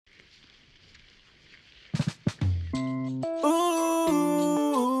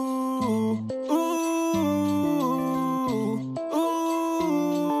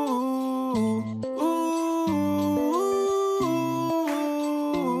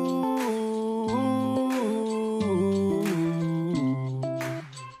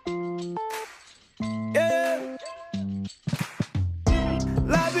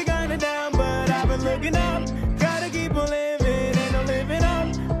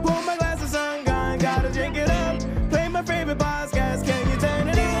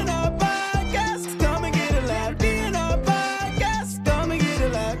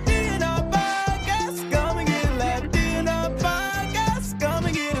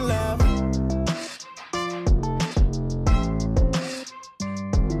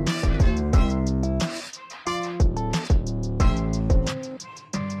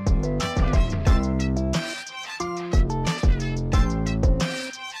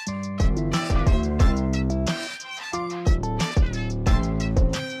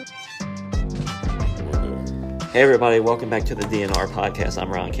Hey everybody, welcome back to the DNR podcast. I'm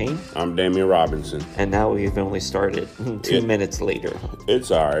Ron Kane. I'm Damian Robinson. And now we've only started 2 minutes later.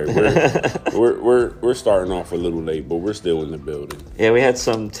 It's all right. We're starting off a little late, but we're still in the building. Yeah, we had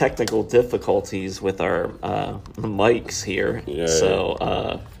some technical difficulties with our mics here. Yeah.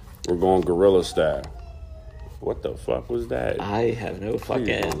 So we're going gorilla style. What the fuck was that? I have no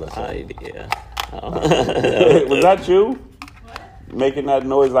fucking idea. Was that you? Making that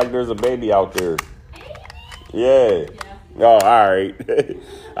noise like there's a baby out there. Yeah. Oh, all right.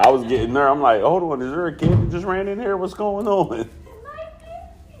 I was getting there. I'm like, hold on, is there a kid that just ran in here? What's going on?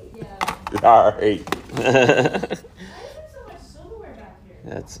 Yeah. All right.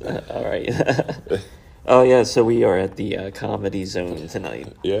 That's all right. Oh yeah, so we are at the Comedy Zone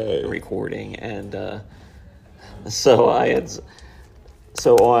tonight. Yeah. Recording, and so on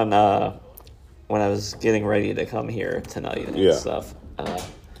when I was getting ready to come here tonight and stuff,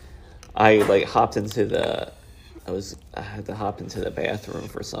 I hopped into I had to hop into the bathroom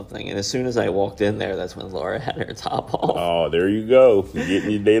for something, and as soon as I walked in there, that's when Laura had her top off. Oh, there you go. You're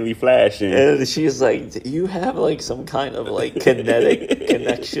getting your daily flashing. And she's like, do you have some kind of kinetic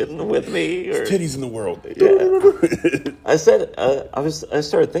connection with me? Or titties in the world. Yeah. I said, I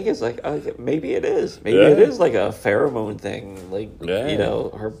started thinking, it's maybe it is. Maybe it is like a pheromone thing.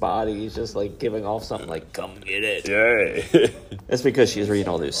 Her body is just giving off something come get it. Yeah. That's because she's reading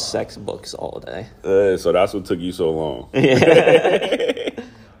all those sex books all day. So that's what took you so long. Yeah,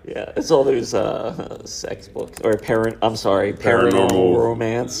 it's all those sex books or paranormal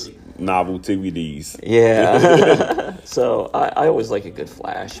romance novel TVDs. Yeah. So I always like a good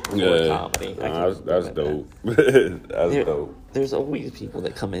flash before comedy. That's dope. That's dope. There's always people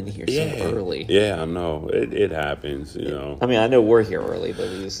that come in here so early. Yeah, I know. It happens, you know. I mean, I know we're here early, but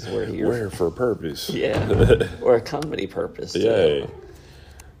we're here. We're for a purpose. Yeah. Or a comedy purpose. Yeah.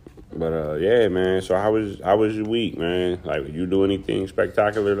 But yeah, man. So how was your week, man? You do anything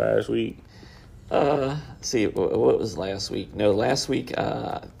spectacular last week? See, what was last week? No, last week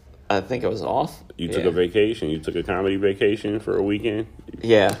I think I was off. You took a vacation. You took a comedy vacation for a weekend.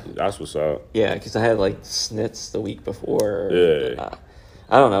 Yeah, that's what's up. Yeah, because I had snits the week before. Yeah.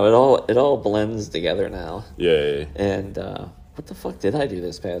 I don't know. It all blends together now. Yeah. And what the fuck did I do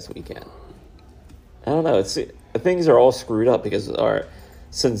this past weekend? I don't know. Things are all screwed up because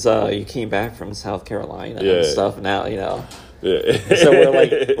since you came back from South Carolina and stuff, now, Yeah. So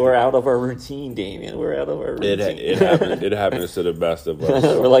we're out of our routine, Damien. We're out of our routine. It happens to the best of us.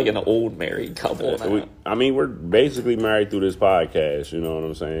 We're like an old married couple now. We're basically married through this podcast, you know what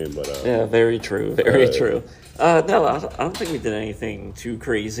I'm saying? But yeah, very true. Very true. No, I don't think we did anything too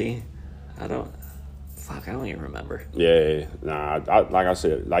crazy. I don't even remember. Yeah, nah,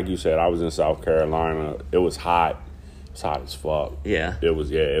 like you said, I was in South Carolina. It was hot. It's hot as fuck. Yeah. It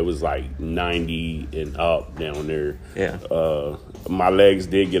was 90 and up down there. Yeah. My legs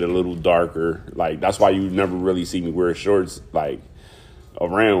did get a little darker. That's why you never really see me wear shorts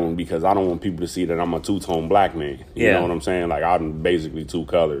around, because I don't want people to see that I'm a two-tone black man. You know what I'm saying? I'm basically two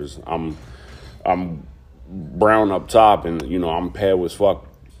colors. I'm brown up top, and I'm pale as fuck,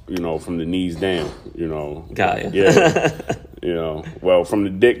 from the knees down, Got you. Yeah. Well, from the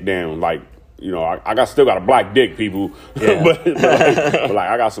dick down, I still got a black dick, people. Yeah. but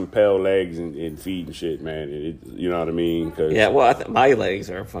I got some pale legs and feet and shit, man. You know what I mean? Yeah, well, my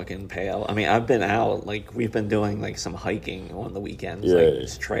legs are fucking pale. I mean, I've been out, we've been doing some hiking on the weekends,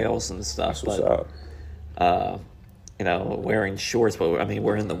 there's trails and stuff. That's what's up. Wearing shorts, but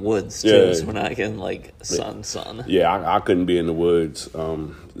we're in the woods too, so we're not getting sun. Yeah, I couldn't be in the woods.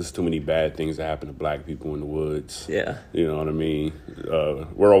 There's too many bad things that happen to black people in the woods. Yeah, you know what I mean.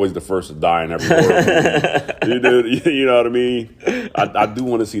 We're always the first to die in every horror movie. You know what I mean. I do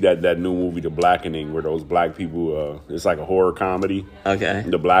want to see that new movie, The Blackening, where those black people. It's like a horror comedy. Okay.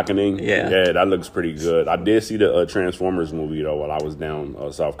 The Blackening. Yeah, that looks pretty good. I did see the Transformers movie though while I was down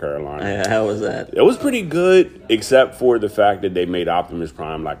South Carolina. Yeah, how was that? It was pretty good, except for the fact that they made Optimus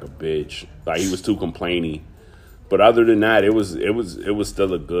Prime like a bitch. He was too complainy. But other than that, it was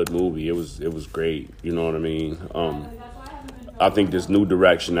still a good movie. It was great. You know what I mean? I think this new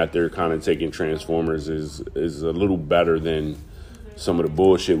direction that they're kind of taking Transformers is a little better than some of the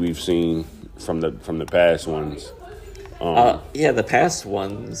bullshit we've seen from the past ones. The past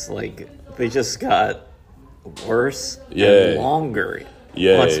ones they just got worse and longer.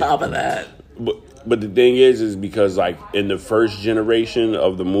 Yeah. On top of that, but the thing is because in the first generation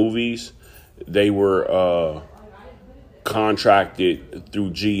of the movies, they were contracted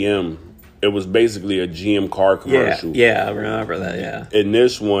through GM. It was basically a GM car commercial. Yeah, I remember that, yeah. In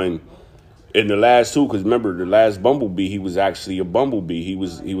this one, in the last two, because remember, the last Bumblebee, he was actually a bumblebee. He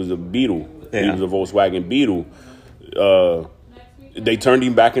was a beetle. He was a Volkswagen Beetle. They turned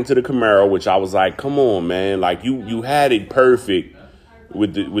him back into the Camaro, which I was like, come on, man. Like you had it perfect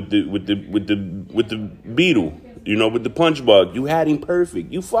with the Beetle, you know, with the punch bug. You had him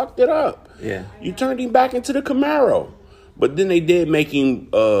perfect. You fucked it up. Yeah. You turned him back into the Camaro. But then they did make him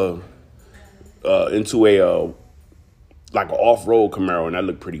into a like an off-road Camaro, and that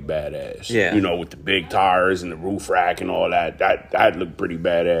looked pretty badass. Yeah. You know, with the big tires and the roof rack and all that. That looked pretty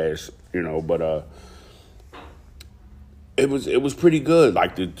badass, you know, but it was pretty good.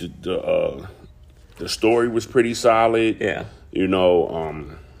 Like the story was pretty solid. Yeah. You know,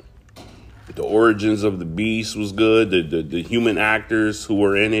 the origins of the beast was good. The human actors who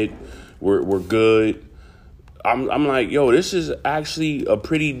were in it were good. I'm like, yo, this is actually a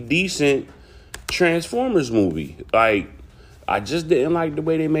pretty decent Transformers movie. Like, I just didn't like the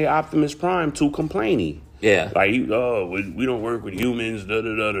way they made Optimus Prime too complainy. Yeah. Like, we don't work with humans, da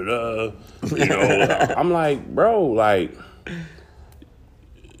da da da da. You know, I'm like, bro, like,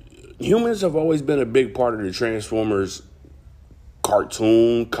 humans have always been a big part of the Transformers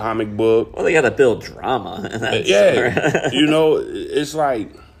cartoon, comic book. Well, they got to build drama. Yeah. You know, it's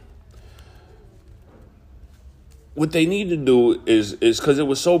like, what they need to do is because it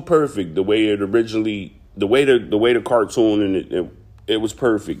was so perfect the way it originally, the way the cartoon and it was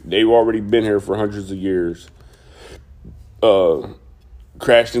perfect. They've already been here for hundreds of years.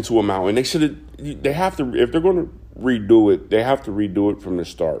 Crashed into a mountain. They have to, if they're going to redo it, they have to redo it from the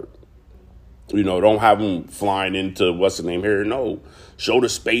start. You know, don't have them flying into what's the name here. No, show the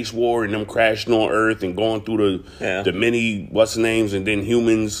space war and them crashing on Earth and going through the many what's the names, and then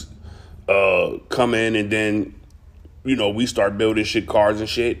humans come in, and then, you know, we start building shit, cars and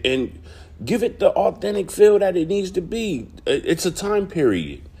shit, and give it the authentic feel that it needs to be. It's a time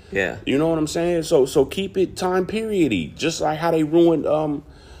period. Yeah. You know what I'm saying? So keep it time period-y. Just like how they ruined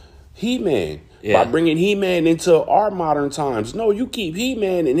He-Man. By bringing He-Man into our modern times. No, you keep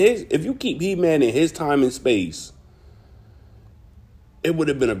He-Man if you keep He-Man in his time and space, it would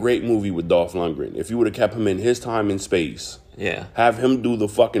have been a great movie with Dolph Lundgren. If you would have kept him in his time and space. Yeah. Have him do the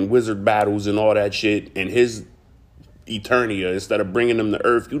fucking wizard battles and all that shit in his Eternia instead of bringing them to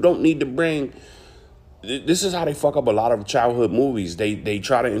Earth. You don't need to bring... This is how they fuck up a lot of childhood movies. They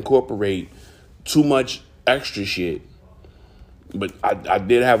try to incorporate too much extra shit. But I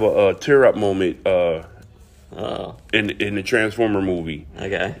did have a tear-up moment in the Transformer movie.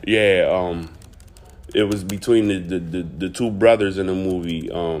 Okay. Yeah, it was between the two brothers in the movie.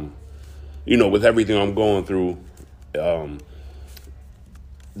 You know, with everything I'm going through, the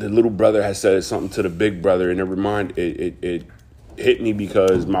little brother had said something to the big brother, and it hit me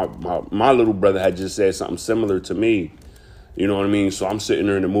because my little brother had just said something similar to me. You know what I mean? So I'm sitting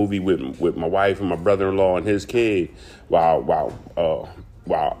there in the movie with my wife and my brother-in-law and his kid, while our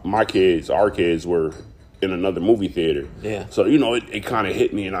kids were in another movie theater. Yeah. So, you know, it kind of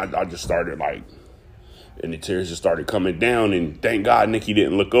hit me, and I just started like, and the tears just started coming down. And thank God Nikki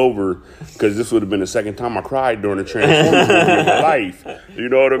didn't look over, because this would have been the second time I cried during a Transformers movie in my life. You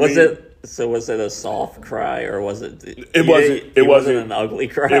know what I mean? Was it a soft cry, or was it? It wasn't an ugly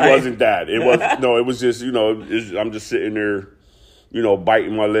cry. It wasn't that. It was no. It was just, you know, I'm just sitting there, you know,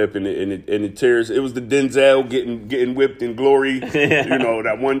 biting my lip, and the tears. It was the Denzel getting whipped in glory. You know,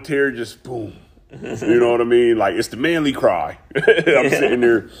 that one tear just boom. You know what I mean? Like, it's the manly cry. I'm sitting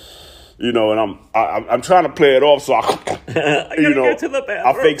there, you know, and I'm trying to play it off, so I you know, go to the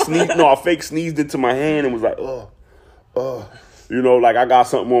bathroom. I fake sneezed into my hand and was like, you know, like I got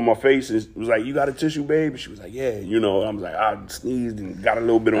something on my face. And it was like, you got a tissue, babe? She was like, yeah. You know, I was like, I sneezed and got a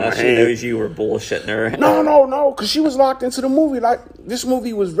little bit on my hand. She knows you were bullshitting her. No, because she was locked into the movie. Like, this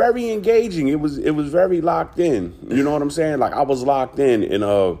movie was very engaging. It was very locked in. You know what I'm saying? Like, I was locked in, and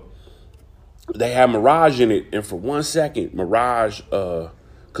they had Mirage in it. And for 1 second, Mirage,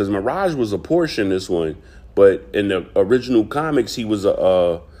 because Mirage was a Porsche in this one, but in the original comics, he was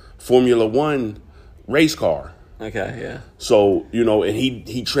a Formula One race car. Okay, yeah. So, you know, and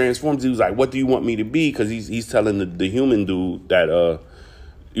he transforms. He was like, what do you want me to be? Because he's telling the human dude that,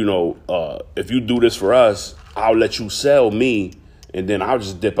 you know, if you do this for us, I'll let you sell me, and then I'll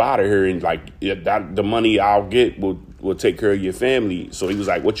just dip out of here, and like the money I'll get will take care of your family. So he was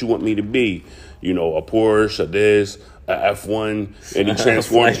like, what you want me to be? You know, a Porsche, a F1, and he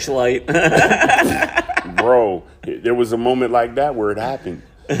transformed. Flashlight. Bro, there was a moment like that where it happened.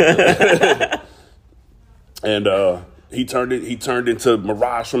 And he turned into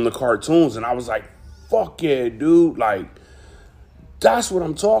Mirage from the cartoons, and I was like, fuck yeah, dude. Like, that's what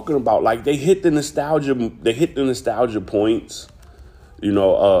I'm talking about. Like, they hit the nostalgia points. You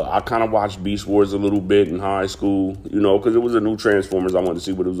know, I kind of watched Beast Wars a little bit in high school, you know, because it was a new Transformers. I wanted to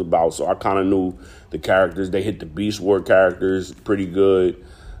see what it was about. So I kind of knew the characters. They hit the Beast War characters pretty good.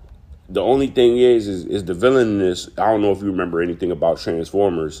 The only thing is the villain in this, I don't know if you remember anything about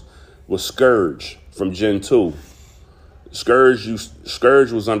Transformers, was Scourge from Gen 2. Scourge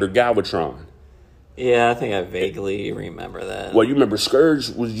was under Galvatron. Yeah, I think I vaguely remember that. Well, you remember Scourge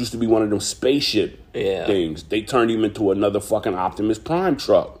used to be one of them spaceship things. They turned him into another fucking Optimus Prime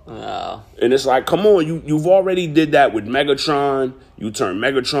truck. Oh. And it's like, come on, you've already did that with Megatron. You turned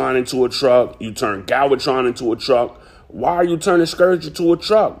Megatron into a truck. You turned Galvatron into a truck. Why are you turning Scourge into a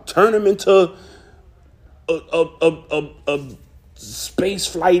truck? Turn him into a space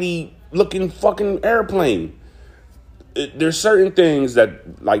flighty looking fucking airplane. There's certain things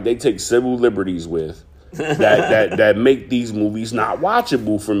that like they take civil liberties with that make these movies not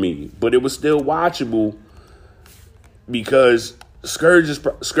watchable for me, but it was still watchable because Scourge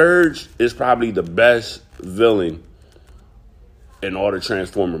is probably the best villain in all the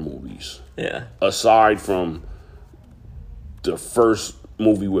Transformer movies. Yeah. Aside from the first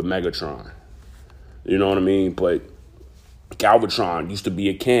movie with Megatron. You know what I mean? But Galvatron used to be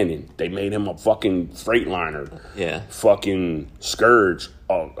a cannon. They made him a fucking Freightliner. Yeah. Fucking Scourge.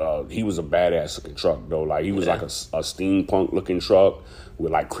 He was a badass looking truck though. Like he was like a steampunk looking truck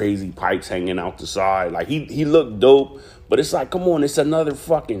with like crazy pipes hanging out the side. Like he looked dope, but it's like, come on, it's another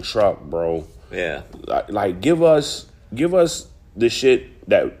fucking truck, bro. Yeah. Like give us the shit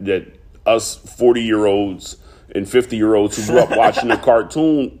that us 40-year-olds and 50-year-olds who grew up watching a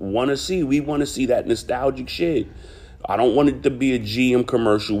cartoon want to see. We want to see that nostalgic shit. I don't want it to be a GM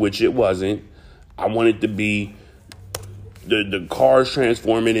commercial, which it wasn't. I want it to be the cars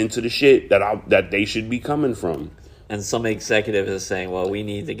transforming into the shit that they should be coming from. And some executive is saying, well, we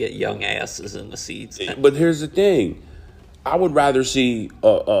need to get young asses in the seats. But here's the thing. I would rather see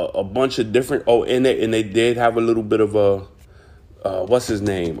a bunch of different... Oh, and they did have a little bit of a... what's his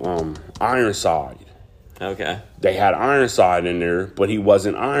name? Ironside. Okay. They had Ironside in there, but he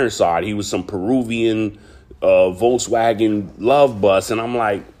wasn't Ironside. He was some Peruvian Volkswagen love bus, and I'm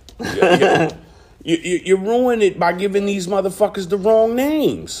like, you ruin it by giving these motherfuckers the wrong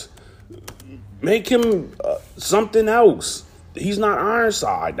names. Make him something else. He's not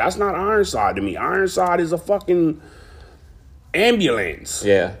Ironside. That's not Ironside to me. Ironside is a fucking ambulance.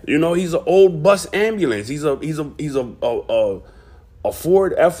 Yeah. You know, he's an old bus ambulance. He's a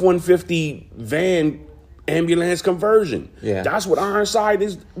Ford F-150 van ambulance conversion. Yeah. That's what Ironside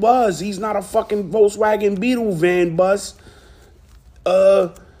was. He's not a fucking Volkswagen Beetle van bus.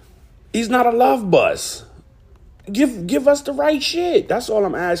 He's not a love bus. Give us the right shit. That's all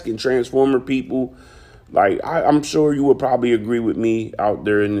I'm asking, Transformer people. Like, I'm sure you would probably agree with me out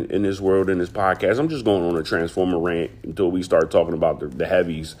there in this world, in this podcast. I'm just going on a Transformer rant until we start talking about the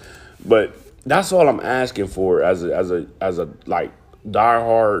heavies. But that's all I'm asking for as a like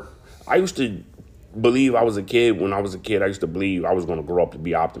diehard. I used to believe I was a kid. When I was a kid, I used to believe I was going to grow up to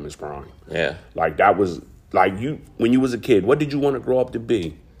be Optimus Prime. Yeah. Like that was like when you was a kid, what did you want to grow up to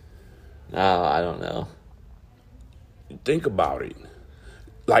be? Oh, I don't know. Think about it.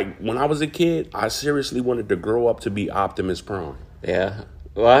 Like when I was a kid, I seriously wanted to grow up to be Optimus Prime. Yeah.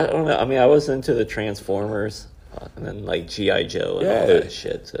 Well, I don't know. I mean, I was into the Transformers and then like G.I. Joe and all that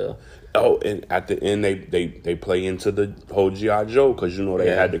shit too. Oh, and at the end they play into the whole G.I. Joe because you know they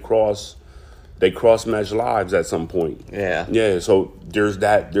had to cross match lives at some point. Yeah. Yeah, so there's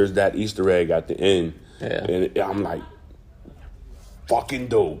that Easter egg at the end. Yeah. And I'm like, fucking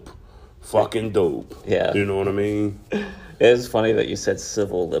dope. Fucking dope. Yeah. You know what I mean? It's funny that you said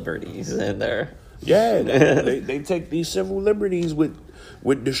civil liberties in there. Yeah, they take these civil liberties with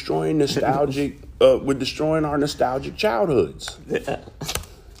destroying nostalgic with destroying our nostalgic childhoods. Yeah.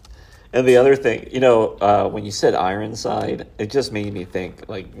 And the other thing, you know, when you said Ironside, it just made me think,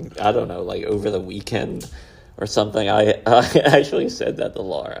 like, I don't know, like over the weekend or something, I actually said that to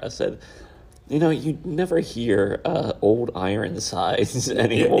Laura. I said, you know, you never hear old Ironsides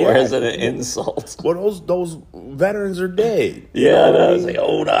anymore as an insult. Well, those veterans are dead. Yeah, that's like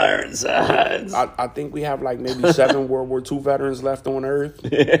old Ironsides. I think we have like maybe 7 World War II veterans left on Earth.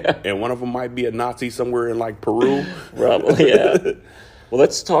 Yeah. And one of them might be a Nazi somewhere in like Peru. Probably, yeah. Well,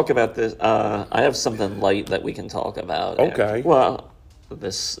 let's talk about this. I have something light that we can talk about. Okay. Well,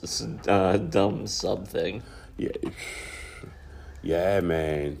 this dumb sub thing. Yeah. Yeah,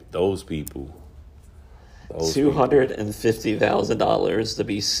 man. Those people. $250,000 to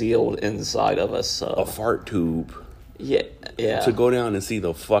be sealed inside of a sub. A fart tube. Yeah. To go down and see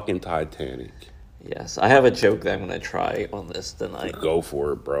the fucking Titanic. Yes, I have a joke that I'm going to try on this tonight. Go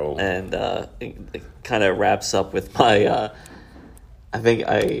for it, bro. And it kind of wraps up with my I think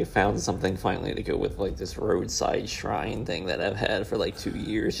I found something finally to go with like this roadside shrine thing that I've had for like 2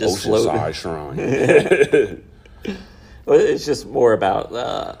 years. Just Oceanside shrine. Well, it's just more about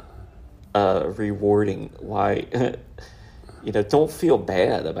rewarding why, don't feel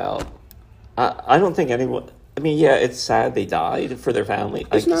bad about. I don't think anyone. I mean, yeah, it's sad they died for their family.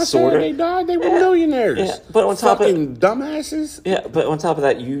 It's not sad they died. They were millionaires. Yeah, but on top of dumbasses. Yeah, but on top of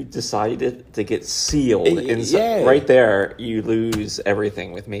that, you decided to get sealed. And right there, you lose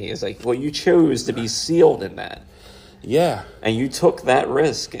everything with me. It's like, well, you chose to be sealed in that. Yeah. And you took that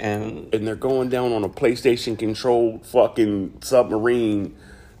risk. And they're going down on a PlayStation-controlled fucking submarine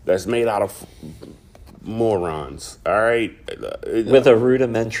that's made out of morons. All right? With a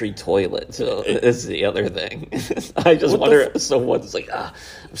rudimentary toilet. So is the other thing. I just wonder if someone's like,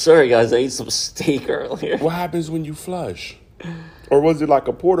 I'm sorry, guys, I ate some steak earlier. What happens when you flush? Or was it like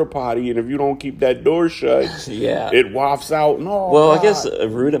a porta potty, and if you don't keep that door shut, it wafts out? No. Well, I guess a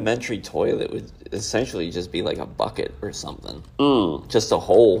rudimentary toilet would essentially just be like a bucket or something. Just a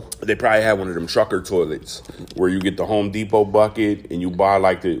hole. They probably had one of them trucker toilets where you get the Home Depot bucket and you buy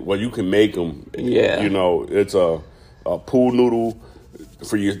like you can make them. Yeah. It's a pool noodle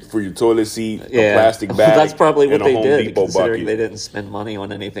for your toilet seat, a plastic bag. That's probably what they did, Depot considering bucket. they didn't spend money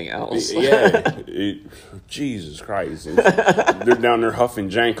on anything else. Jesus Christ. They're down there huffing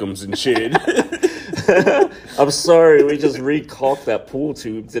Jankums and shit. I'm sorry, we just re-caulked that pool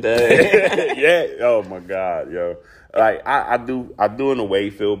tube today. Yeah. Oh my God, yo. Like I do in a way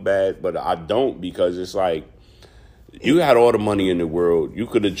feel bad, but I don't, because it's like you had all the money in the world. You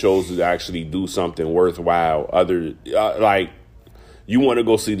could have chosen to actually do something worthwhile. Like you want to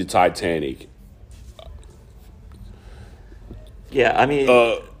go see the Titanic. Yeah, I mean,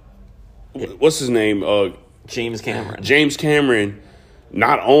 what's his name? James Cameron. James Cameron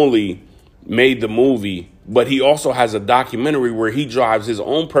not only made the movie, but he also has a documentary where he drives his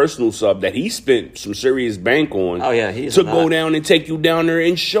own personal sub that he spent some serious bank on. Oh yeah, to go down and take you down there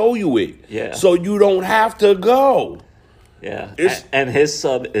and show you it. Yeah. So you don't have to go. Yeah, and his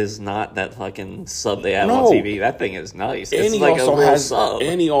sub is not that fucking sub they have on TV. That thing is nice. It's like a real sub.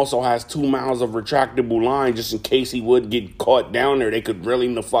 And he also has 2 miles of retractable line just in case he would get caught down there. They could reel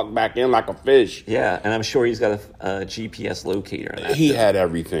him the fuck back in like a fish. Yeah, and I'm sure he's got a GPS locator in that. He had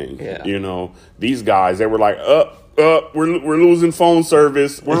everything. Yeah. These guys, they were like, we're losing phone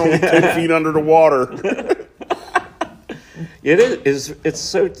service. We're only 10 feet under the water.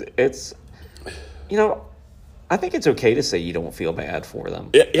 I think it's okay to say you don't feel bad for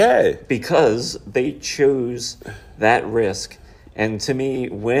them. Yeah. Because they chose that risk. And to me,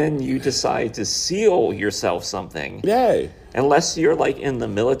 when you decide to seal yourself something, unless you're like in the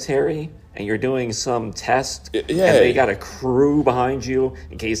military and you're doing some test and they got a crew behind you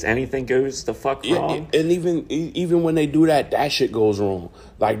in case anything goes the fuck wrong. And even when they do that shit goes wrong.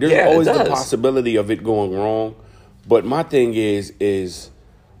 Like there's always the possibility of it going wrong. But my thing is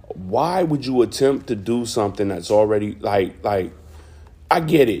why would you attempt to do something that's already like I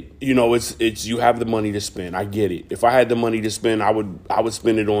get it. It's you have the money to spend. I get it. If I had the money to spend, I would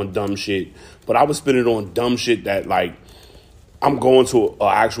spend it on dumb shit. But I would spend it on dumb shit that like I'm going to an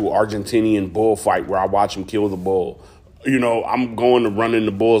actual Argentinian bull fight where I watch him kill the bull. I'm going to run in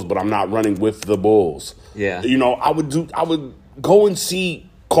the bulls, but I'm not running with the bulls. Yeah. I would go and see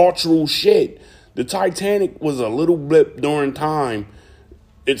cultural shit. The Titanic was a little blip during time.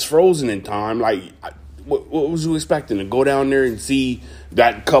 It's frozen in time. Like, what was you expecting? To go down there and see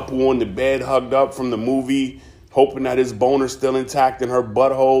that couple on the bed hugged up from the movie, hoping that his boner's still intact in her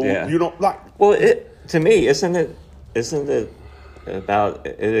butthole? Yeah. Well, to me, isn't it about,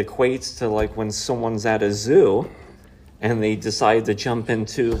 it equates to like when someone's at a zoo and they decide to jump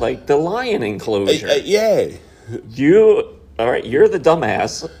into like the lion enclosure. You're the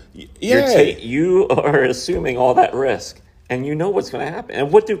dumbass. Yeah. You are assuming all that risk. And you know what's going to happen.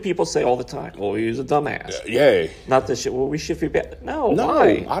 And what do people say all the time? Well, he was a dumbass. Not this shit. Well, we should feel bad. No,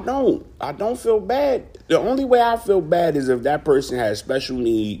 why? I don't feel bad. The only way I feel bad is if that person has special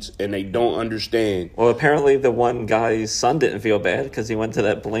needs and they don't understand. Well, apparently the one guy's son didn't feel bad because he went to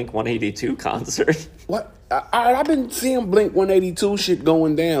that Blink-182 concert. What? I've been seeing Blink-182 shit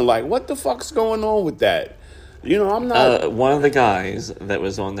going down. Like, what the fuck's going on with that? I'm not... one of the guys that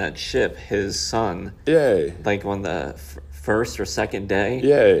was on that ship, his son... Like, on the first or second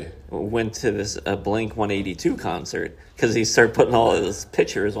day, went to this Blink-182 concert because he started putting all his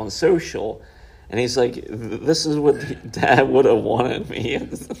pictures on social, and he's like, "This is what Dad would have wanted me."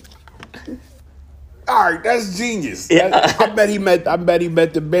 All right, that's genius. Yeah. I bet he met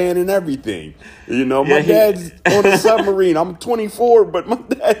the band and everything. My dad's on a submarine. I'm 24, but my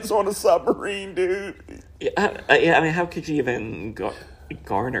dad's on a submarine, dude. Yeah, I mean, how could you even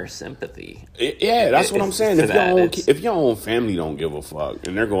garner sympathy? Yeah, that's what I'm saying. If your own family don't give a fuck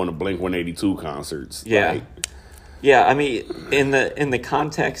and they're going to Blink-182 concerts, yeah. like, Yeah, I mean, in the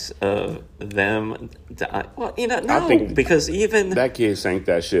context of them, well, no, I think because even that kid sank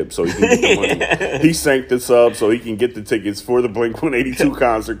that ship so he can get the money. Yeah. He sank the sub so he can get the tickets for the Blink-182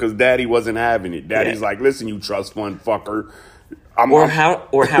 concert because Daddy wasn't having it. Daddy's like, listen, you trust fund fucker.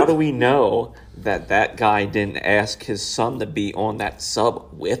 How do we know that guy didn't ask his son to be on that sub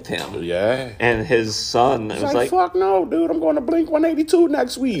with him? Yeah. And his son was like, fuck no, dude, I'm going to Blink-182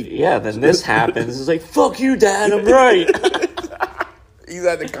 next week. Yeah, then this happens. He's like, fuck you, Dad, I'm right. He's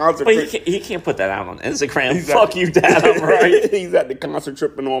at the concert. But he can't put that out on Instagram. Fuck you, Dad, I'm right. He's at the concert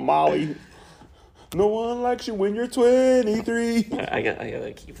tripping on Molly. No one likes you when you're 23. I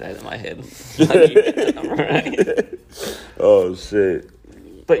gotta keep that in my head. Fuck you, Dad, I'm right. Oh, shit.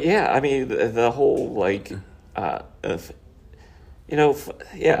 But yeah, I mean, the whole, like, yeah,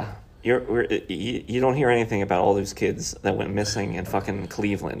 you don't hear anything about all those kids that went missing in fucking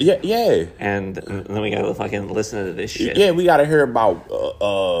Cleveland. Yeah. And then we gotta fucking listen to this shit. Yeah, we gotta hear about,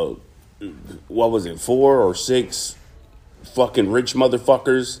 what was it, 4 or 6 fucking rich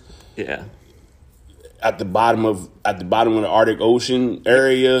motherfuckers. Yeah. At the bottom of the Arctic Ocean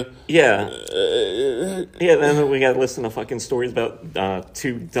area. Yeah. Then we gotta listen to fucking stories about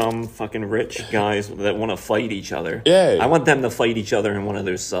 2 dumb fucking rich guys that want to fight each other. Yeah. I want them to fight each other in one of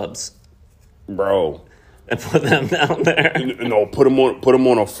those subs. Bro. And put them down there. No, put them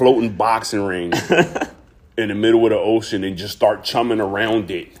on a floating boxing ring in the middle of the ocean and just start chumming around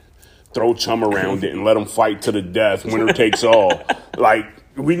it. Throw chum around it and let them fight to the death. Winner takes all. Like,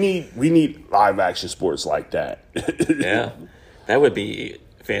 we need live action sports like that. Yeah, that would be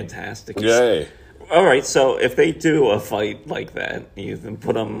fantastic. Yeah. All right, so if they do a fight like that, you can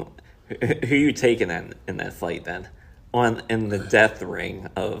put them. Who you taking in that fight then? In the death ring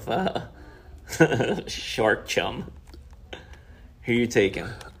of Shark Chum. Who you taking?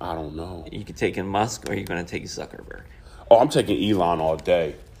 I don't know. You could take in Musk, or are you going to take Zuckerberg? Oh, I'm taking Elon all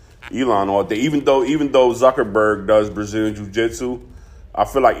day. Elon all day. Even though Zuckerberg does Brazilian Jiu-Jitsu, I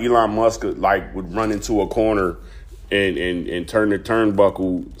feel like Elon Musk would run into a corner and turn the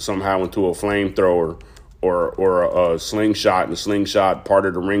turnbuckle somehow into a flamethrower or a slingshot, and the slingshot part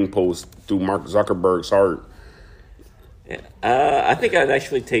of the ring post through Mark Zuckerberg's heart. Yeah, I think I'd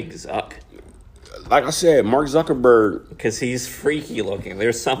actually take Zuck. Like I said, Mark Zuckerberg, because he's freaky looking.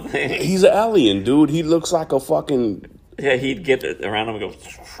 There's something. He's an alien, dude. He looks like a fucking. Yeah, he'd get it around him and go.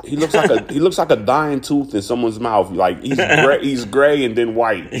 He looks like a dying tooth in someone's mouth. Like he's gray and then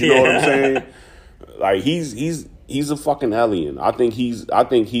white. You know what I'm saying? Like he's a fucking alien. I think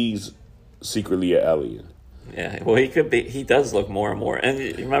he's secretly an alien. Yeah, well, he could be. He does look more and more. And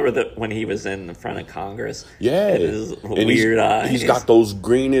you remember that when he was in front of Congress? Yeah, his weird eyes. He's got those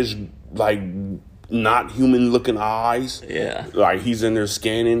greenish, like, not human looking eyes. Yeah, like he's in there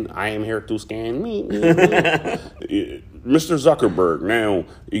scanning. I am here to scan me. Mr. Zuckerberg. Now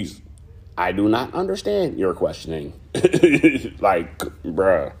I do not understand your questioning. Like,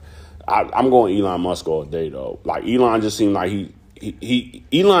 bruh, I'm going Elon Musk all day though. Like Elon just seemed like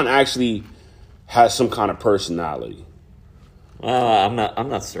Elon actually has some kind of personality. Well, I'm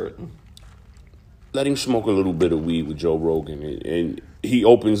not certain. Let him smoke a little bit of weed with Joe Rogan, and he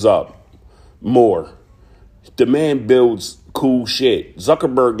opens up more. The man builds cool shit.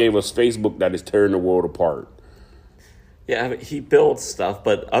 Zuckerberg gave us Facebook that is tearing the world apart. Yeah, he builds stuff,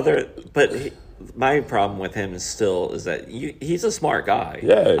 my problem with him is that he's a smart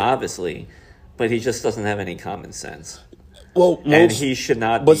guy, obviously, but he just doesn't have any common sense. Well, and he should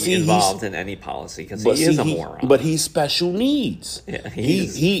not be involved in any policy because he is a moron. But he's special needs. Yeah,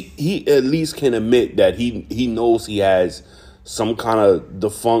 he at least can admit that he knows he has some kind of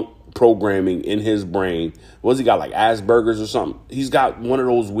defunct programming in his brain. What's he got, like Asperger's or something? He's got one of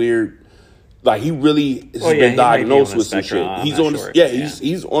those weird. Like he really has been diagnosed with some shit. He's on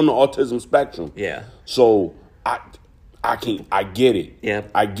he's on the autism spectrum. Yeah. So I get it. Yeah.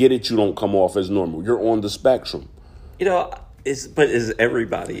 I get it. You don't come off as normal. You're on the spectrum. You know, is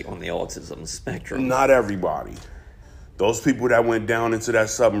everybody on the autism spectrum? Not everybody. Those people that went down into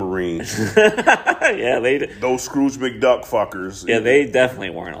that submarine. Yeah, those Scrooge McDuck fuckers. Yeah, they definitely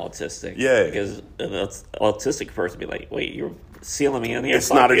weren't autistic. Yeah. Because an autistic person would be like, wait, you're sealing me in here?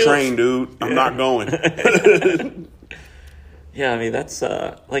 It's not a train, dude. I'm not going. Yeah, I mean, that's,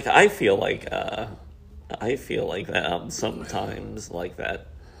 like, I feel like that sometimes like that.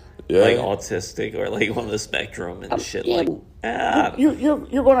 Yeah. Like autistic or like on the spectrum and shit. Yeah. Like,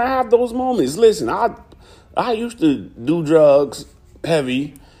 you're gonna have those moments. Listen, I used to do drugs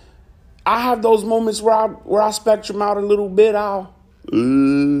heavy. I have those moments where I spectrum out a little bit.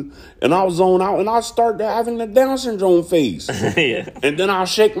 And I'll zone out and I'll start having the Down syndrome face. Yeah. And then I'll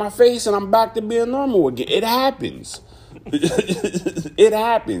shake my face and I'm back to being normal again. It happens. It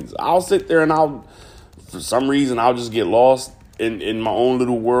happens. I'll sit there and for some reason, I'll just get lost in my own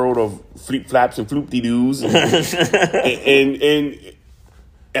little world of flip flaps and floop-de-doos.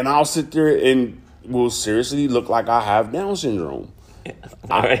 And I'll sit there and will seriously look like I have Down syndrome. Yeah.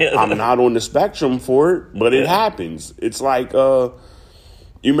 I'm not on the spectrum for it, but it happens. It's like, you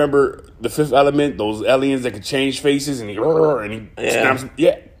remember The Fifth Element, those aliens that could change faces and he snaps.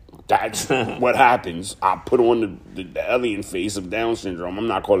 Yeah, that's what happens. I put on the alien face of Down syndrome. I'm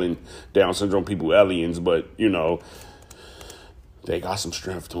not calling Down syndrome people aliens, but, they got some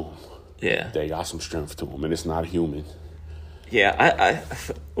strength to them. Yeah. They got some strength to them, and it's not human. Yeah,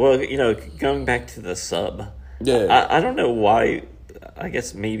 well, going back to the sub, I don't know why. I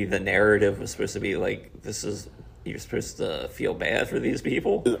guess maybe the narrative was supposed to be like, you're supposed to feel bad for these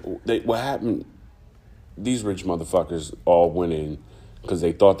people. What happened, these rich motherfuckers all went in because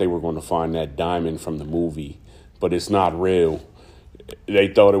they thought they were going to find that diamond from the movie, but it's not real. They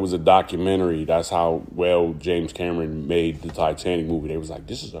thought it was a documentary. That's how well James Cameron made the Titanic movie. They was like,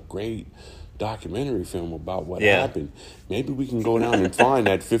 this is a great documentary film about what happened. Maybe we can go down and find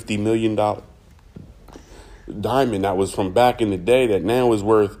that $50 million diamond that was from back in the day that now is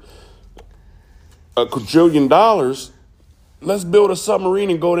worth $1 quadrillion. Let's build a submarine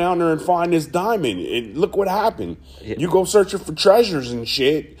and go down there and find this diamond. And look what happened. Yeah. You go searching for treasures and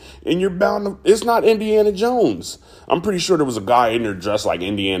shit, and you're bound to... It's not Indiana Jones. I'm pretty sure there was a guy in there dressed like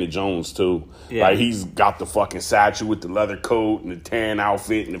Indiana Jones, too. Yeah. Like, he's got the fucking satchel with the leather coat and the tan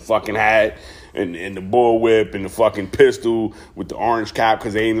outfit and the fucking hat and the bullwhip and the fucking pistol with the orange cap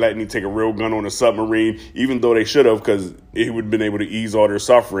because they ain't letting him take a real gun on a submarine, even though they should have, because he would have been able to ease all their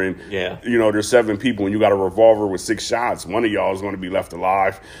suffering. Yeah. There's 7 people and you got a revolver with 6 shots. One of y'all is going to be left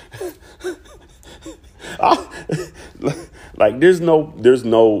alive. Like, there's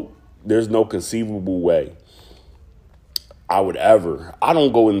no conceivable way I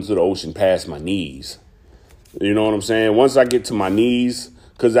don't go into the ocean past my knees. You know what I'm saying? Once I get to my knees,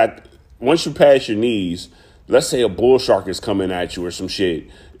 because once you pass your knees, let's say a bull shark is coming at you or some shit,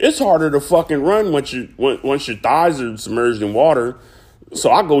 it's harder to fucking run once your thighs are submerged in water.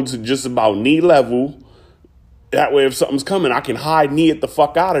 So I go to just about knee level. That way, if something's coming, I can hide knee it the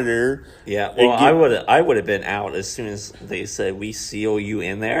fuck out of there. Yeah, well, I would have been out as soon as they said we seal you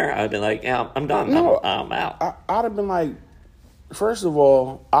in there. I'd been like, yeah, I'm done. No, I'm out. I'd have been like, first of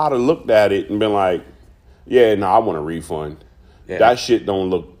all, I'd have looked at it and been like, yeah, no, I want a refund. Yeah. That shit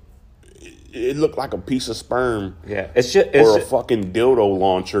don't look. It looked like a piece of sperm. Yeah, it's a fucking dildo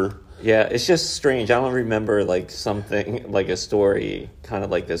launcher. Yeah, it's just strange. I don't remember like something like a story kind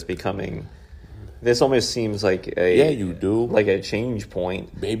of like this becoming. This almost seems like you do, like a change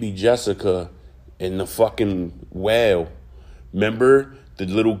point. Baby Jessica and the fucking whale. Remember the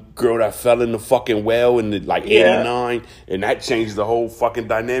little girl that fell in the fucking whale in the 89, and that changed the whole fucking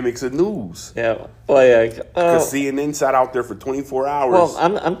dynamics of news. Yeah, like because CNN sat out there for 24 hours.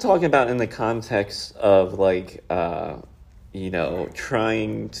 Well, I'm talking about in the context of like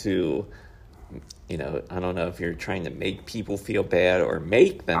trying to. I don't know if you're trying to make people feel bad or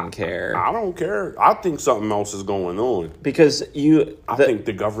make them care. I don't care. I think something else is going on. Because I think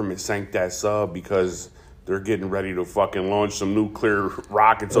the government sank that sub because they're getting ready to fucking launch some nuclear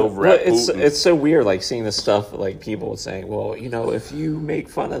rockets over at Putin. It's so weird, like, seeing this stuff, like, people saying, well, if you make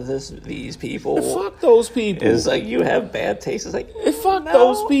fun of these people... Fuck those people. It's like, you have bad taste. It's like, fuck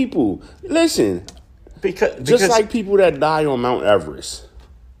those people. Listen, because just like people that die on Mount Everest...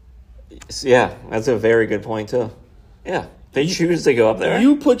 Yeah, that's a very good point, too. Yeah, they choose to go up there.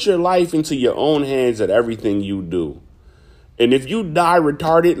 You put your life into your own hands at everything you do. And if you die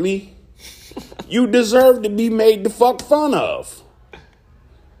retardedly, you deserve to be made the fuck fun of.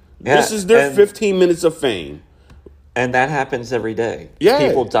 Yeah, this is their 15 minutes of fame. And that happens every day. Yeah.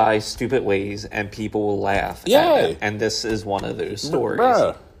 People die stupid ways, and people will laugh. Yeah. And this is one of those stories.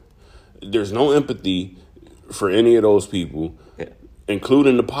 Bruh, there's no empathy for any of those people. Yeah.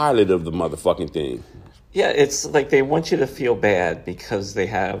 Including the pilot of the motherfucking thing. Yeah, it's like they want you to feel bad because they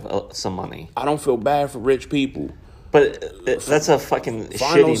have some money. I don't feel bad for rich people. But that's a fucking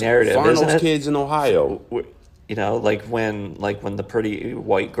shitty narrative, isn't it? Find those kids in Ohio. Like when the pretty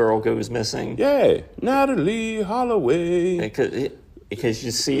white girl goes missing. Yeah, Natalie Holloway. Because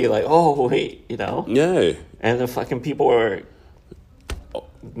you see, like, oh, wait, Yeah. And the fucking people are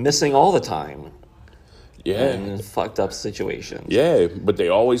missing all the time. in fucked up situations. Yeah, but they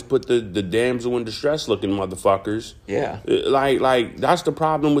always put the damsel in distress looking motherfuckers. Yeah. Like that's the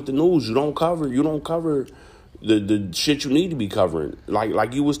problem with the news. You don't cover the shit you need to be covering.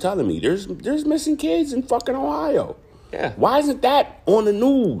 Like you was telling me, there's missing kids in fucking Ohio. Yeah. Why isn't that on the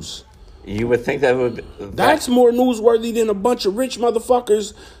news? You would think that would... That's more newsworthy than a bunch of rich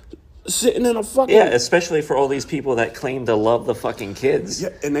motherfuckers sitting in a fucking... Yeah, especially for all these people that claim to love the fucking kids. Yeah,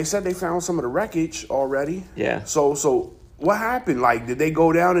 and they said they found some of the wreckage already. Yeah. So what happened? Like, did they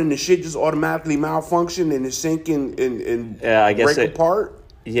go down and the shit just automatically malfunction and it sink and I guess break apart?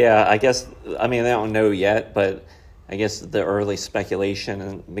 Yeah, I guess... I mean, they don't know yet, but I guess the early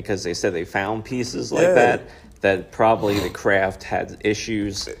speculation, because they said they found pieces like that probably the craft had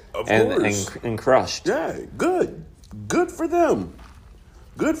issues and crushed. Yeah, good for them.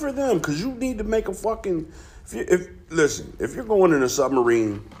 Good for them, because you need to make a fucking... If you're going in a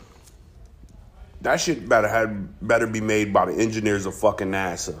submarine, that shit better be made by the engineers of fucking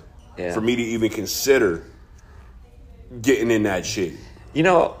NASA. Yeah. For me to even consider getting in that shit. You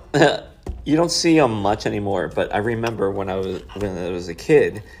know, you don't see them much anymore, but I remember when I was a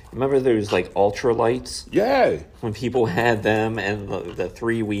kid, remember there was like ultralights? Yeah. When people had them and the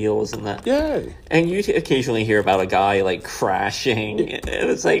three wheels and that. Yeah. And you occasionally hear about a guy like crashing. And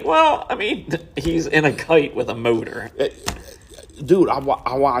it's like, well, I mean, he's in a kite with a motor. Dude, I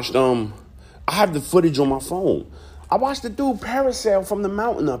watched, I have the footage on my phone. I watched the dude parasail from the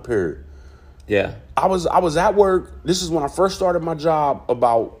mountain up here. Yeah. I was at work. This is when I first started my job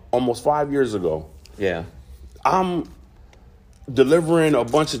about almost 5 years ago. Yeah. I'm delivering a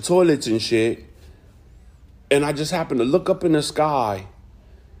bunch of toilets and shit, and I just happen to look up in the sky,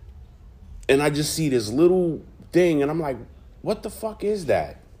 and I just see this little thing, and I'm like, what the fuck is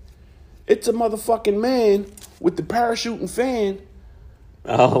that? It's a motherfucking man with the parachute and fan.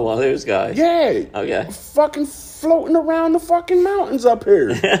 Oh, well, there's guys. Yeah. Okay. Fucking floating around the fucking mountains up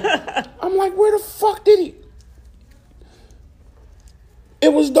here. I'm like, where the fuck did he?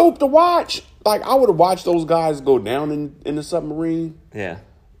 It was dope to watch. Like, I would have watched those guys go down in the submarine. Yeah.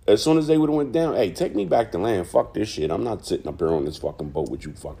 As soon as they would have went down, hey, take me back to land. Fuck this shit. I'm not sitting up here on this fucking boat with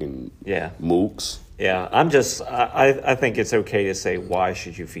you fucking mooks. Yeah, I think it's okay to say, why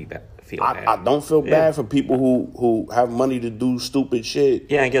should you feel bad? I don't feel bad for people who have money to do stupid shit.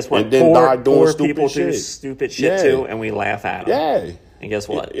 Yeah, and guess what? And then die doing stupid people shit. Do stupid shit too, and we laugh at them. Yeah. And guess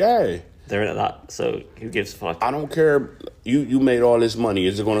what? Yeah. They're not, so who gives a fuck? I don't care. You made all this money.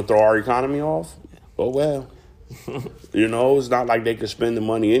 Is it going to throw our economy off? Oh, well. You know, it's not like they could spend the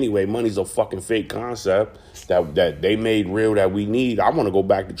money anyway. Money's a fucking fake concept that they made real that we need. I want to go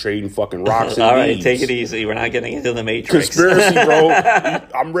back to trading fucking rocks and all right, beads. take it easy. We're not getting into the Matrix. Conspiracy, bro.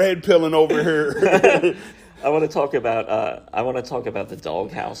 I'm red pilling over here. I want to talk about the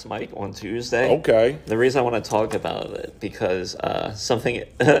Doghouse, Mike, on Tuesday. Okay. The reason I want to talk about it because something.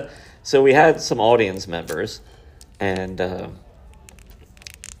 So we had some audience members, and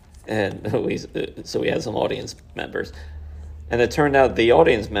we had some audience members, and it turned out the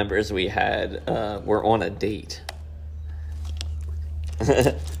audience members we had were on a date.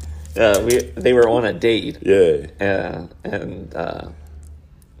 They were on a date. Yeah. And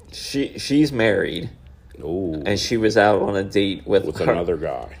she's married. Ooh. And she was out on a date with another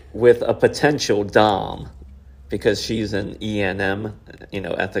guy, with a potential Dom, because she's an ENM,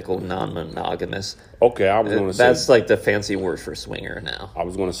 ethical non-monogamous. Okay, I was going to say that's like the fancy word for swinger now. I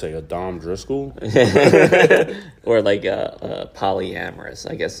was going to say a Dom Driscoll, or like a polyamorous.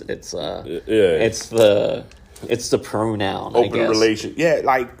 I guess it's it's the pronoun. Open I guess. relation. Yeah,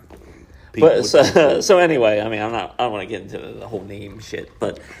 like. But so anyway, I mean, I don't want to get into the whole name shit,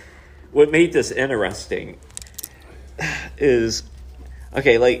 but what made this interesting is,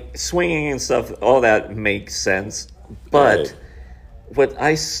 okay, like swinging and stuff, all that makes sense. But what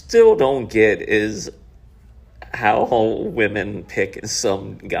I still don't get is how women pick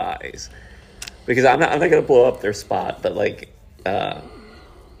some guys. Because I'm not going to blow up their spot, but like the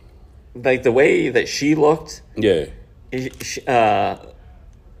way that she looked,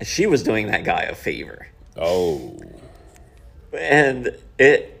 she was doing that guy a favor. Oh. And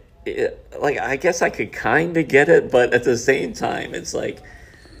it like, I guess I could kind of get it, but at the same time, it's like,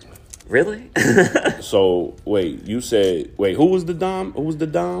 really? So, wait, you said, who was the Dom? Who was the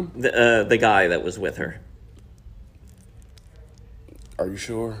Dom? The guy that was with her. Are you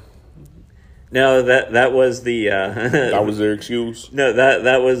sure? No, that was the... that was their excuse? No,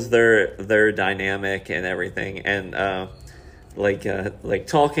 that was their dynamic and everything. And, like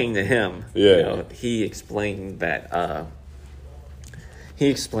talking to him, he explained that... He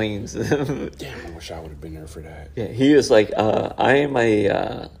explains... Damn, I wish I would have been there for that. Yeah, he was like, I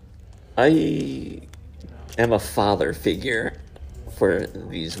am a father figure for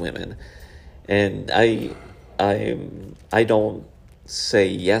these women, and I don't say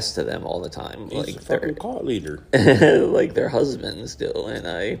yes to them all the time. He's like a fucking cult leader. Like their husbands do, and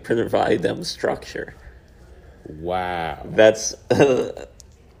I provide them structure. Wow. That's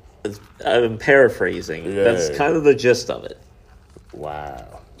I'm paraphrasing. Yeah. That's kind of the gist of it.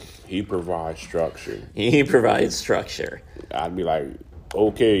 Wow. He provides structure. He provides structure. I'd be like,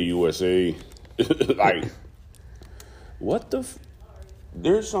 okay, USA. Like, what the...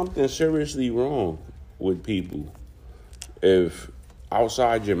 There's something seriously wrong with people. If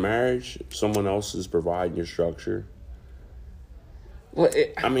outside your marriage, someone else is providing your structure. Well,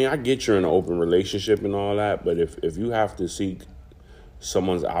 I mean, I get you're in an open relationship and all that, but if you have to seek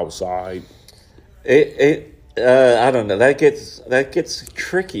someone's outside... I don't know. That gets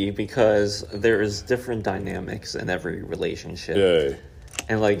tricky because there is different dynamics in every relationship. Yeah.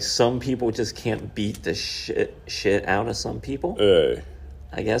 And like some people just can't beat the shit out of some people. Yeah.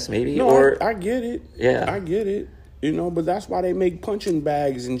 I guess maybe. No, or I get it. Yeah. I get it. You know, but that's why they make punching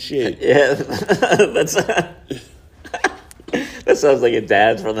bags and shit. Yeah. That sounds like a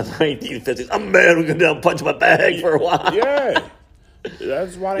dad from the 1950s. I'm mad. We're going to go down and punch my bag for a while. Yeah.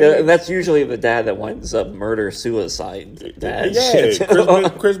 That's why they that's usually the dad that winds up murder-suicide dad. Yeah,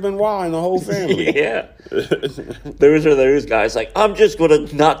 Chris Benoit and the whole family. Yeah. Those are those guys like, I'm just going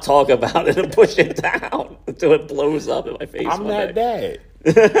to not talk about it and push it down until it blows up in my face. I'm that dad.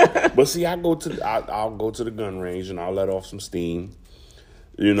 But see, I'll go to the gun range and I'll let off some steam.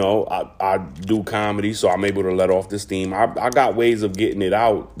 You know, I do comedy, so I'm able to let off the steam. I got ways of getting it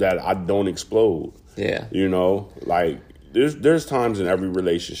out that I don't explode. Yeah. You know, like... There's times in every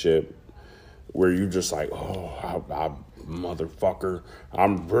relationship where you just like, oh, I motherfucker,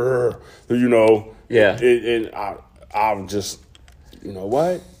 I'm, you know, yeah, and I'm just, you know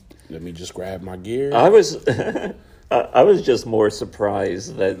what? Let me just grab my gear. I was just more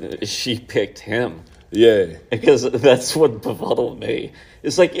surprised that she picked him. Yeah, because that's what befuddled me.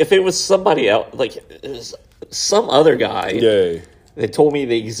 It's like if it was somebody else, like some other guy, that told me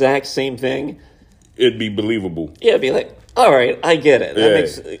the exact same thing, it'd be believable. Yeah, it'd be like, all right, I get it. That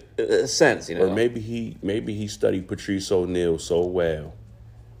makes sense, you know. Or maybe he studied Patrice O'Neal so well.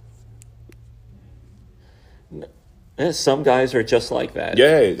 Some guys are just like that.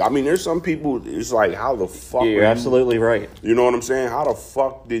 Yeah, I mean, there's some people. It's like, how the fuck? You're absolutely right. You know what I'm saying? How the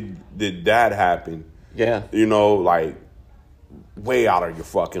fuck did that happen? Yeah. You know, like way out of your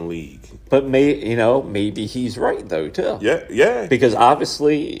fucking league. But maybe he's right though too. Yeah. Because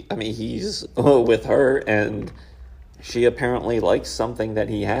obviously, I mean, he's with her and she apparently likes something that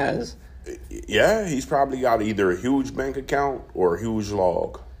he has. Yeah, he's probably got either a huge bank account or a huge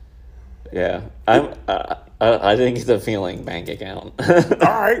log. Yeah, I think it's a feeling bank account.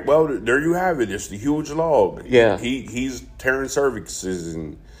 All right, well, there you have it. It's the huge log. Yeah, he's tearing cervixes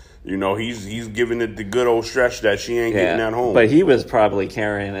and you know he's giving it the good old stretch that she ain't getting at home. But he was probably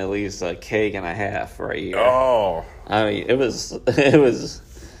carrying at least a keg and a half right here. Oh, I mean, it was.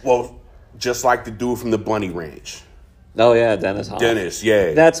 Well, just like the dude from the Bunny Ranch. Oh yeah, Dennis Hoff. Dennis,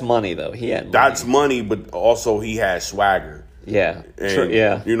 yeah. That's money though. He had money. That's money, but also he had swagger. Yeah. And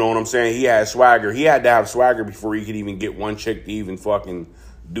yeah. You know what I'm saying? He had swagger. He had to have swagger before he could even get one chick to even fucking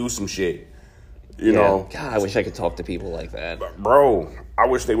do some shit. You know? God, I wish I could talk to people like that. Bro, I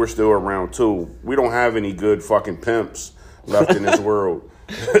wish they were still around too. We don't have any good fucking pimps left in this world.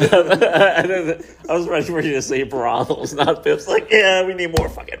 I was ready for you to say brothels, not pimps. Like, yeah, we need more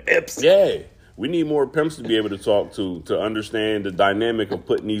fucking pimps. Yeah. We need more pimps to be able to talk to understand the dynamic of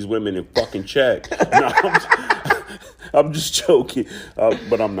putting these women in fucking check. No, I'm just joking,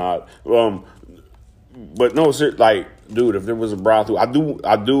 but I'm not. But no, like, dude, if there was a brothel, I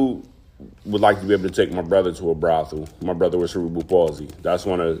do would like to be able to take my brother to a brothel. My brother with cerebral palsy. That's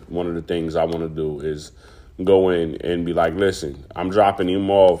one of the things I want to do is go in and be like, listen, I'm dropping him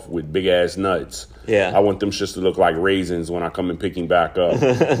off with big ass nuts. Yeah. I want them shits to look like raisins when I come and pick him back up.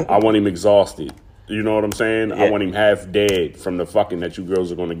 I want him exhausted. You know what I'm saying? Yeah. I want him half dead from the fucking that you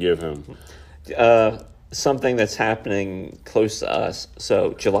girls are going to give him. Something that's happening close to us.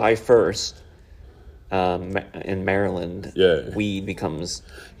 So July 1st, in Maryland, weed becomes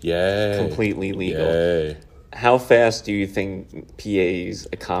completely legal. Yeah. How fast do you think PA's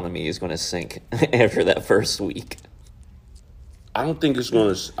economy is going to sink after that first week? I don't think it's going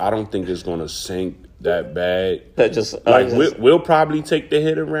to sink that bad. That just we'll probably take the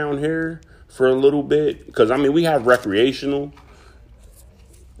hit around here for a little bit because I mean we have recreational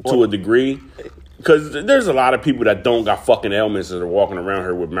to a degree. Because there's a lot of people that don't got fucking ailments that are walking around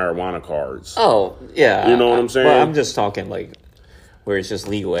here with marijuana cards. Oh, yeah. You know what I'm saying? Well, I'm just talking like where it's just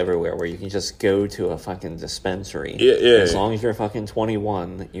legal everywhere, where you can just go to a fucking dispensary. Yeah. As long as you're fucking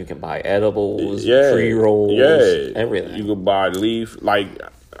 21, you can buy edibles, pre-rolls, everything. You can buy leaf, like...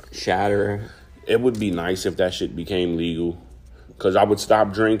 Shatter. It would be nice if that shit became legal, because I would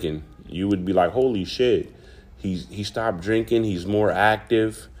stop drinking. You would be like, holy shit, he stopped drinking, he's more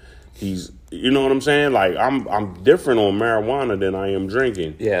active, he's... You know what I'm saying? Like, I'm different on marijuana than I am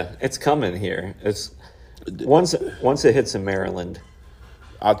drinking. Yeah, it's coming here. It's... Once it hits in Maryland...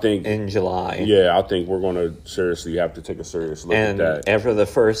 I think in July. Yeah, I think we're going to seriously have to take a serious look at that. And after the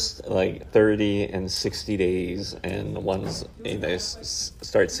first 30 and 60 days, and once they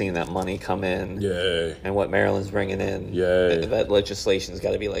start seeing that money come in, and what Maryland's bringing in, that legislation's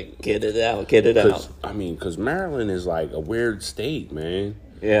got to be like, get it out. I mean, because Maryland is like a weird state, man.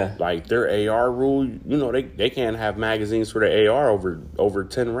 Yeah, like their AR rule, you know, they can't have magazines for the AR over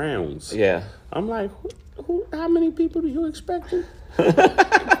 10 rounds. Yeah, I'm like, how many people do you expect?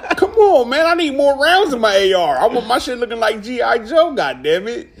 Come on, man! I need more rounds in my AR. I want my shit looking like G.I. Joe. God damn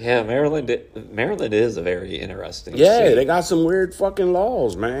it! Yeah, Maryland is a very interesting. Yeah, they got some weird fucking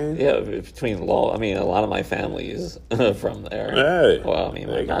laws, man. Yeah, between law, I mean, a lot of my family is from there. Yeah, well, I mean,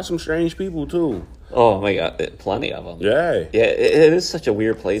 they got some strange people too. Oh my god, plenty of them. Yeah, it is such a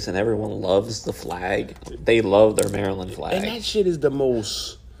weird place, and everyone loves the flag. They love their Maryland flag, and that shit is the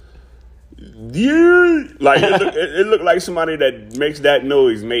most. Yeah, like it looked like somebody that makes that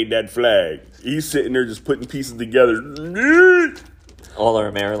noise made that flag. He's sitting there just putting pieces together. All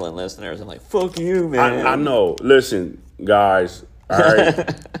our Maryland listeners, I'm like, fuck you, man. I know. Listen, guys, all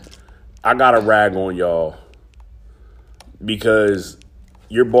right, I gotta rag on y'all because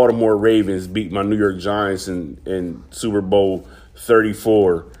your Baltimore Ravens beat my New York Giants in Super Bowl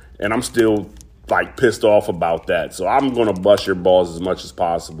 34, and I'm still like pissed off about that. So I'm gonna bust your balls as much as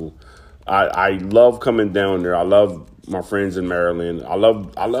possible. I love coming down there. I love my friends in Maryland. I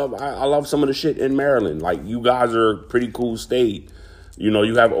love some of the shit in Maryland. Like, you guys are a pretty cool state. You know,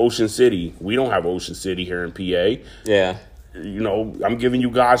 you have Ocean City. We don't have Ocean City here in PA. Yeah. You know, I'm giving you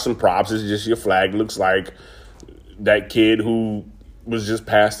guys some props. It's just your flag looks like that kid who was just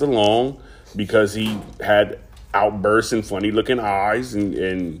passed along because he had outbursts and funny looking eyes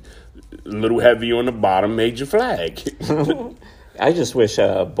and a little heavy on the bottom made your flag. I just wish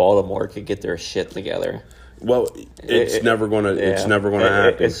Baltimore could get their shit together. Well, it's never gonna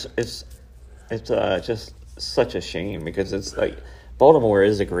happen. It's just such a shame because it's like Baltimore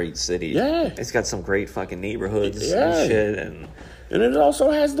is a great city. Yeah, it's got some great fucking neighborhoods and shit, and it also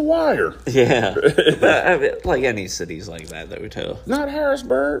has the wire. Yeah, but I mean, like any cities like that though too. Not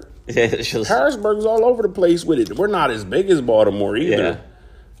Harrisburg. Yeah, it's just Harrisburg's all over the place with it. We're not as big as Baltimore either. Yeah.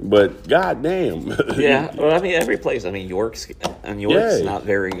 But goddamn. Yeah, well, I mean, every place. I mean, York's not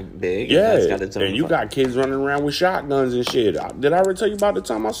very big. Yeah, it's got its own and you got kids running around with shotguns and shit. Did I ever tell you about the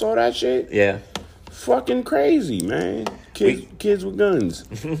time I saw that shit? Yeah. Fucking crazy, man. Kids with guns.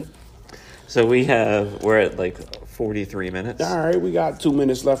 So we're at like 43 minutes. All right, we got 2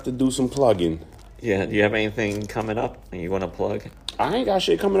 minutes left to do some plugging. Yeah, do you have anything coming up you want to plug? I ain't got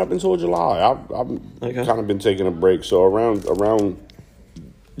shit coming up until July. I've kind of been taking a break, so around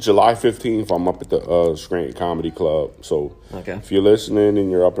July 15th, I'm up at the Scranton Comedy Club. So if you're listening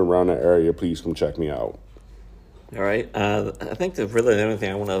and you're up and around that area, please come check me out. All right. I think the only thing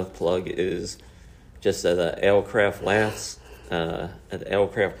I want to plug is just at Alecraft Laughs at the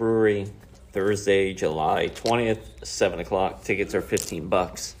Alecraft Brewery, Thursday, July 20th, 7 o'clock. Tickets are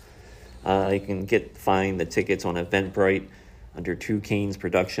 $15. You can find the tickets on Eventbrite under Two Canes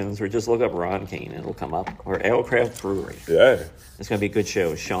Productions, or just look up Ron Kane, it'll come up, or Alecraft Brewery. Yeah. It's going to be a good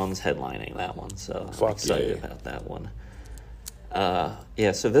show. Sean's headlining that one, so I'm excited about that one.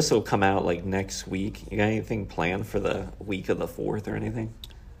 So this will come out like next week. You got anything planned for the week of the 4th or anything?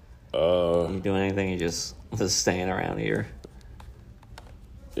 You doing anything? You just staying around here?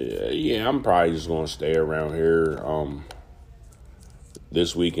 Yeah, I'm probably just going to stay around here.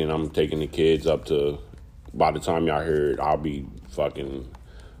 This weekend, I'm taking the kids up to, by the time y'all hear it, I'll be fucking,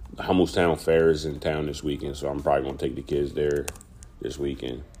 Hummelstown Fair is in town this weekend, so I'm probably going to take the kids there this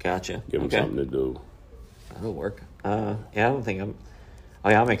weekend. Gotcha. Give them something to do. That'll work. I don't think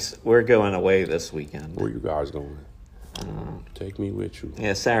we're going away this weekend. Where you guys going? Take me with you.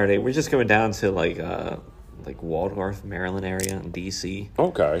 Yeah, Saturday. We're just going down to like Waldorf, Maryland area in D.C.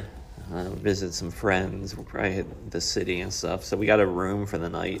 Okay. Visit some friends. We'll probably hit the city and stuff. So we got a room for the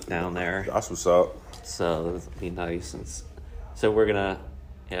night down there. That's what's up. So it'll be nice. So we're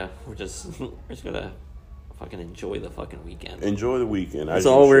just gonna fucking enjoy the fucking weekend. Enjoy the weekend. That's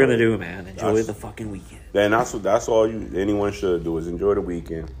all we're gonna do, man. Enjoy the fucking weekend. And that's all anyone should do is enjoy the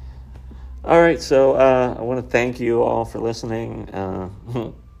weekend. All right, so I want to thank you all for listening.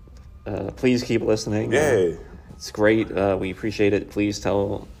 Please keep listening. Yeah. It's great. We appreciate it. Please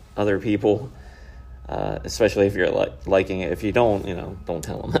tell other people, especially if you're liking it. If you don't, don't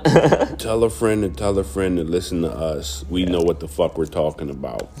tell them. Tell a friend to listen to us. We know what the fuck we're talking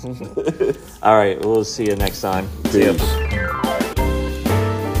about. All right, we'll see you next time. Peace. See ya.